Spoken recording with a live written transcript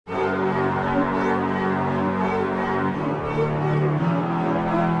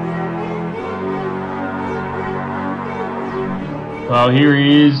Well, here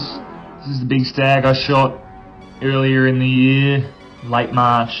he is. This is the big stag I shot earlier in the year, late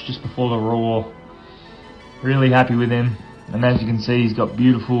March, just before the roar. Really happy with him, and as you can see, he's got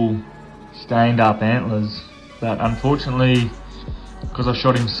beautiful stained up antlers, but unfortunately, because I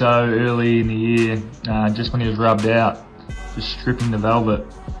shot him so early in the year, just when he was rubbed out, just stripping the velvet,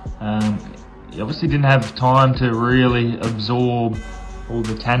 he obviously didn't have time to really absorb all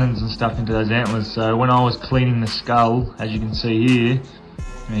the tannins and stuff into those antlers. So when I was cleaning the skull, as you can see here,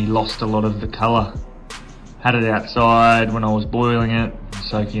 he lost a lot of the colour. Had it outside when I was boiling it,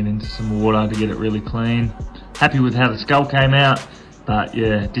 soaking it into some water to get it really clean. Happy with how the skull came out, but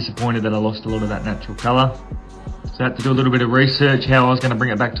yeah, disappointed that I lost a lot of that natural colour. So I had to do a little bit of research how I was going to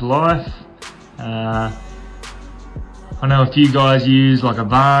bring it back to life. I know a few guys use like a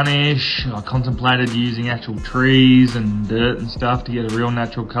varnish. I contemplated using actual trees and dirt and stuff to get a real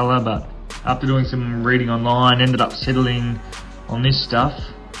natural colour, but after doing some reading online, ended up settling on this stuff,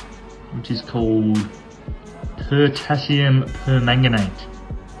 which is called Potassium Permanganate,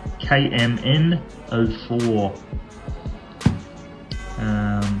 KMN04.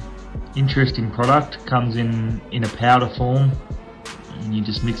 Interesting product, comes in a powder form, and you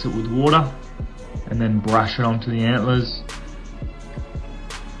just mix it with water and then brush it onto the antlers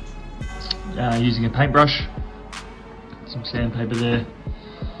using a paintbrush. Some sandpaper there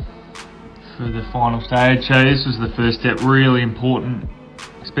for the final stage. So this was the first step, really important,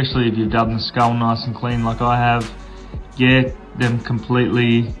 especially if you've done the skull nice and clean like I have. Get the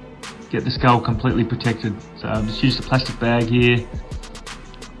skull completely protected. So I've just used a plastic bag here,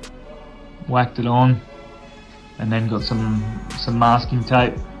 whacked it on, and then got some masking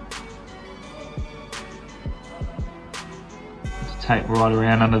tape. Tape right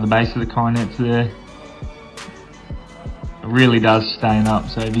around under the base of the coronets there. It really does stain up,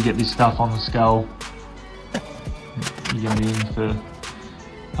 so if you get this stuff on the skull, you're going to be in for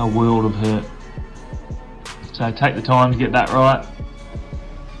a world of hurt. So take the time to get that right.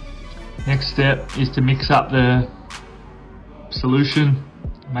 Next step is to mix up the solution.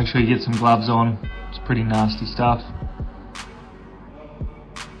 Make sure you get some gloves on. It's pretty nasty stuff.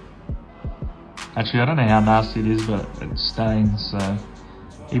 Actually, I don't know how nasty it is, but it stains, so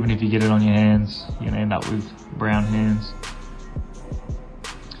even if you get it on your hands, you're going to end up with brown hands.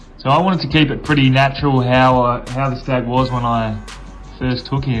 So I wanted to keep it pretty natural how the stag was when I first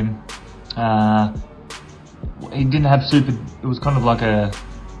took him. He didn't have it was kind of like a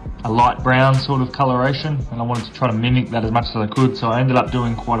light brown sort of coloration, and I wanted to try to mimic that as much as I could, so I ended up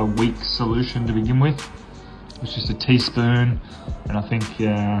doing quite a weak solution to begin with. It was just a teaspoon, and I think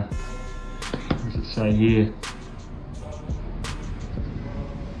what does it say here?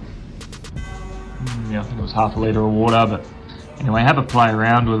 Yeah, I think it was half a litre of water, but anyway, have a play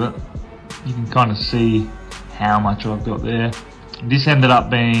around with it. You can kind of see how much I've got there. This ended up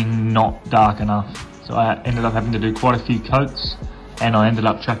being not dark enough, so I ended up having to do quite a few coats, and I ended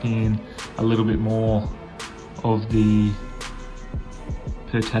up chucking in a little bit more of the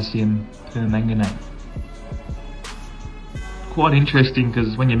potassium permanganate. Quite interesting,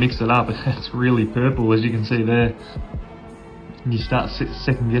 because when you mix it up, it's really purple, as you can see there. And you start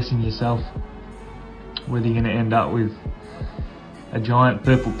second guessing yourself whether you're going to end up with a giant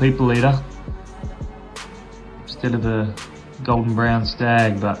purple people eater instead of a golden brown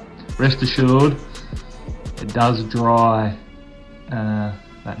stag. But rest assured, it does dry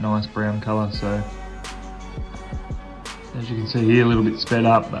that nice brown colour. So as you can see here, a little bit sped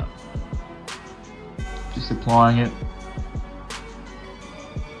up, but just applying it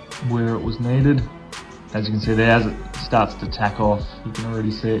where it was needed. As you can see there, as it starts to tack off, you can already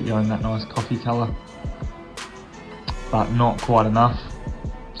see it going that nice coffee colour, but not quite enough.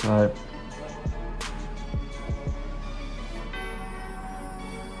 So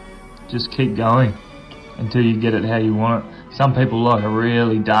just keep going until you get it how you want it. Some people like a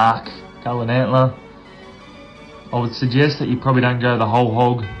really dark coloured antler. I would suggest that you probably don't go the whole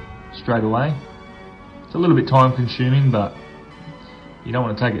hog straight away. It's a little bit time consuming, but you don't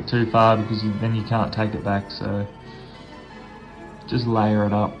want to take it too far, because then you can't take it back. So just layer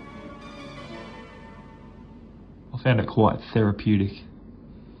it up. I found it quite therapeutic.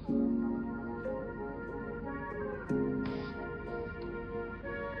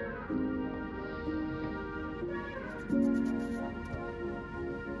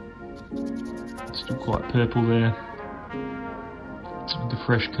 Still quite purple there with the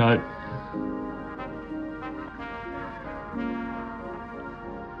fresh coat.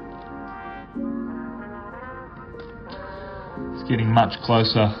 It's getting much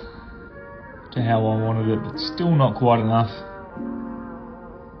closer to how I wanted it, but still not quite enough.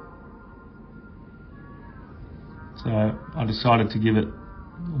 So I decided to give it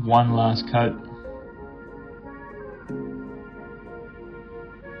one last coat.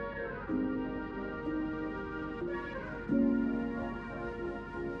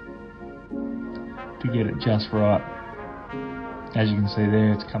 To get it just right. As you can see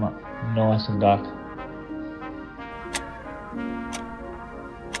there, it's come up nice and dark.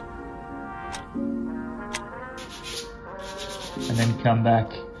 And then come back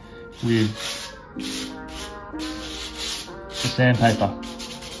with the sandpaper,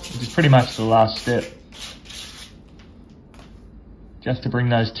 which is pretty much the last step. Just to bring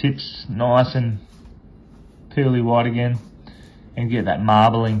those tips nice and pearly white again and get that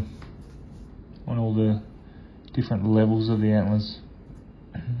marbling on all the different levels of the antlers.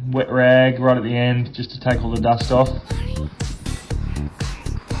 Wet rag right at the end just to take all the dust off.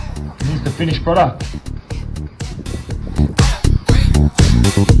 And here's the finished product.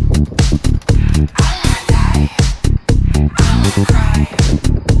 Cry.